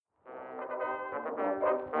From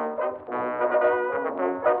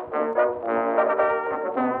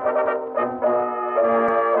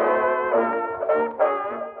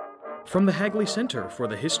the Hagley Center for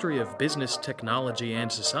the History of Business, Technology,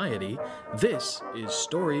 and Society, this is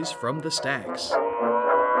Stories from the Stacks.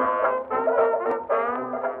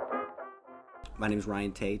 My name is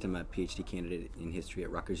Ryan Tate. I'm a PhD candidate in history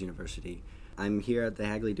at Rutgers University. I'm here at the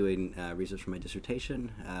Hagley doing research for my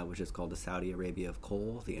dissertation, which is called The Saudi Arabia of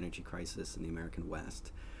Coal, the Energy Crisis in the American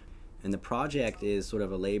West. And the project is sort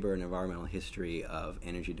of a labor and environmental history of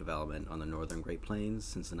energy development on the northern Great Plains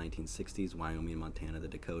since the 1960s, Wyoming, Montana, the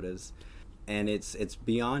Dakotas. And it's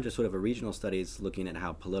beyond just sort of a regional studies looking at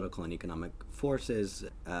how political and economic forces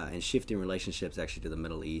and shifting relationships actually to the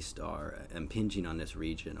Middle East are impinging on this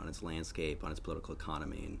region, on its landscape, on its political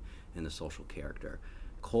economy, and the social character.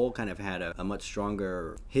 Coal kind of had a much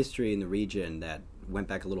stronger history in the region that went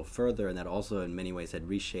back a little further, and that also in many ways had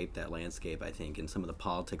reshaped that landscape, I think, in some of the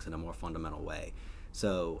politics in a more fundamental way.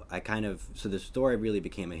 So the story really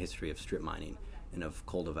became a history of strip mining and of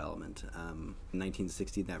coal development. In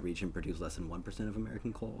 1960, that region produced less than 1% of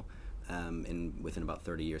American coal, and within about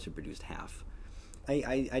 30 years, it produced half.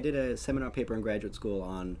 I did a seminar paper in graduate school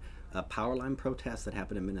on a power line protest that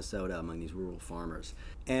happened in Minnesota among these rural farmers.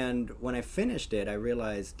 And when I finished it, I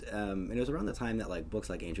realized, and it was around the time that books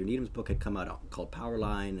like Andrew Needham's book had come out called Power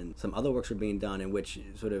Line, and some other works were being done in which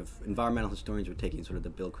sort of environmental historians were taking sort of the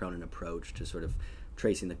Bill Cronin approach to sort of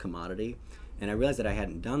tracing the commodity. And I realized that I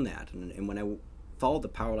hadn't done that. And when I followed the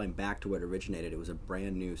power line back to where it originated, it was a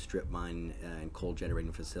brand new strip mine and coal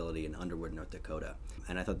generating facility in Underwood, North Dakota.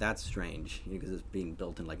 And I thought, that's strange, because it's being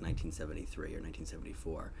built in 1973 or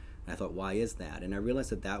 1974. And I thought, why is that? And I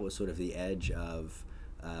realized that was sort of the edge of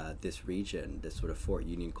this region, this sort of Fort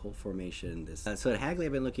Union coal formation. So at Hagley,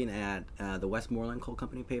 I've been looking at the Westmoreland Coal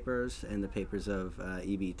Company papers and the papers of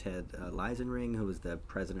E.B. Ted Leisenring, who was the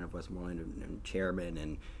president of Westmoreland and chairman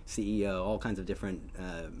and CEO, all kinds of different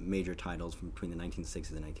major titles from between the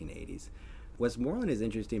 1960s and the 1980s. Westmoreland is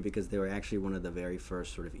interesting because they were actually one of the very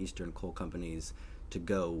first sort of Eastern coal companies to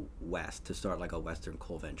go west, to start like a Western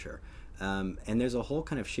coal venture. And there's a whole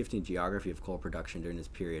kind of shifting geography of coal production during this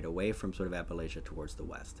period, away from sort of Appalachia towards the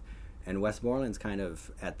west. And Westmoreland's kind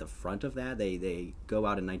of at the front of that. They go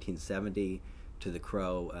out in 1970 to the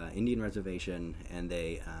Crow Indian Reservation, and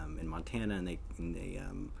they in Montana, and they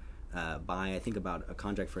buy, I think, about a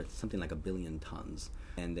contract for something like 1 billion tons.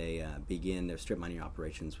 And they begin their strip mining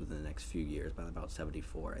operations within the next few years, by about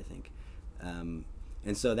 74, I think.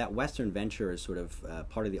 And so that Western venture is sort of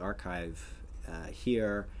part of the archive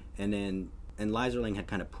here, and Leiserling had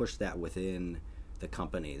kind of pushed that within the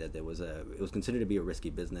company, that it was considered to be a risky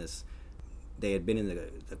business. They had been in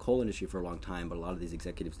the coal industry for a long time, but a lot of these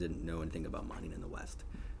executives didn't know anything about mining in the West.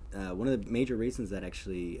 One of the major reasons that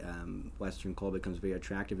actually Western coal becomes very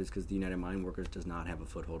attractive is because the United Mine Workers does not have a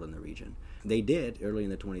foothold in the region. They did early in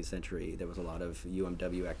the 20th century. There was a lot of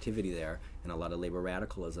UMW activity there and a lot of labor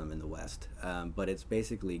radicalism in the West, but it's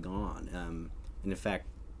basically gone. And in fact,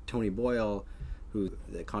 Tony Boyle, who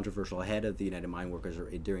the controversial head of the United Mine Workers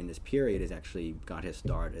during this period, has actually got his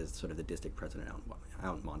start as sort of the district president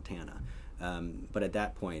out in Montana. But at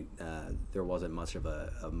that point, there wasn't much of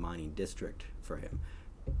a mining district for him.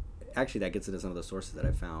 Actually, that gets into some of the sources that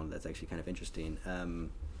I found that's actually kind of interesting.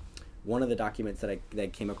 One of the documents that I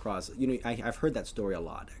came across, I've heard that story a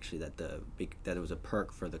lot, actually, that it was a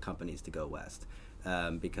perk for the companies to go west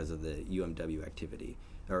because of the UMW activity,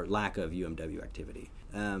 or lack of UMW activity.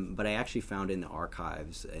 But I actually found in the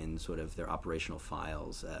archives, in sort of their operational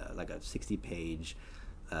files, like a 60-page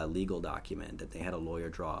legal document that they had a lawyer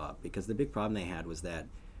draw up, because the big problem they had was that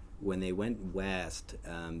when they went west,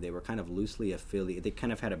 they were kind of loosely affiliated. They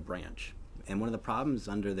kind of had a branch. And one of the problems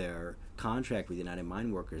under their contract with United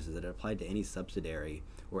Mine Workers is that it applied to any subsidiary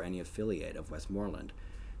or any affiliate of Westmoreland.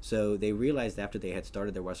 So they realized after they had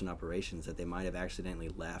started their Western operations that they might have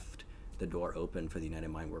accidentally left the door open for the United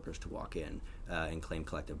Mine Workers to walk in and claim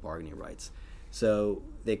collective bargaining rights. So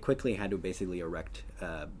they quickly had to basically erect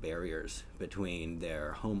barriers between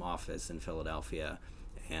their home office in Philadelphia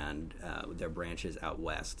and their branches out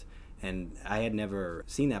west. And I had never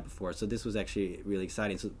seen that before, so this was actually really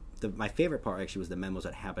exciting. So my favorite part actually was the memos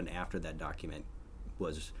that happened after that document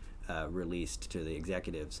was released to the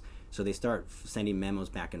executives. So they start sending memos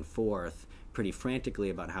back and forth pretty frantically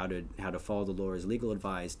about how to follow the lawyer's legal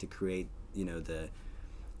advice to create,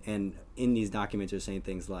 and in these documents they're saying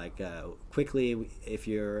things like, quickly, if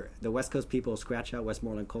you're the West Coast people, scratch out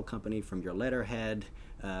Westmoreland Coal Company from your letterhead.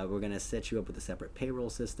 We're going to set you up with a separate payroll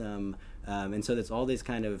system. And so that's all this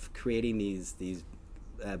kind of creating these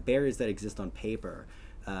barriers that exist on paper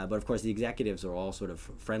But of course, the executives are all sort of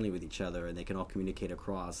friendly with each other, and they can all communicate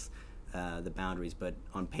across the boundaries. But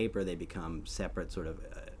on paper, they become separate. Sort of,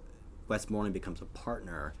 Westmoreland becomes a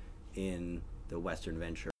partner in the Western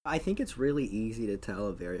venture. I think it's really easy to tell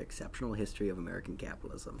a very exceptional history of American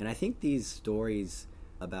capitalism, and I think these stories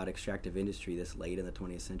about extractive industry this late in the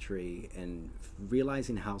 20th century and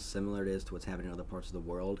realizing how similar it is to what's happening in other parts of the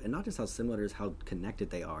world, and not just how similar it is, how connected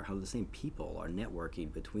they are, how the same people are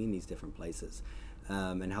networking between these different places,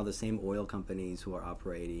 and how the same oil companies who are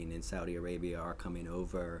operating in Saudi Arabia are coming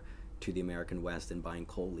over to the American West and buying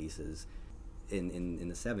coal leases in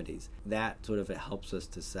the 70s. That sort of helps us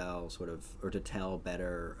to sell or to tell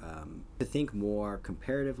better, to think more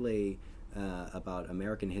comparatively about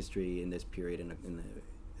American history in this period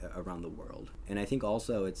around the world. And I think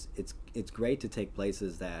also it's great to take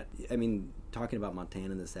places that, I mean, talking about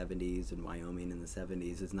Montana in the 70s and Wyoming in the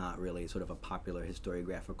 70s is not really sort of a popular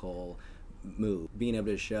historiographical move. Being able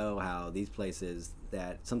to show how these places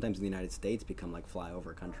that sometimes in the United States become like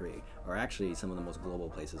flyover country are actually some of the most global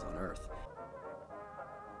places on earth.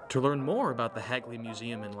 To learn more about the Hagley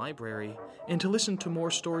Museum and Library and to listen to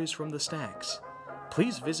more stories from the Stacks,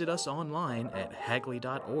 please visit us online at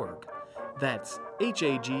hagley.org. That's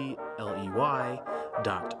hagley.org.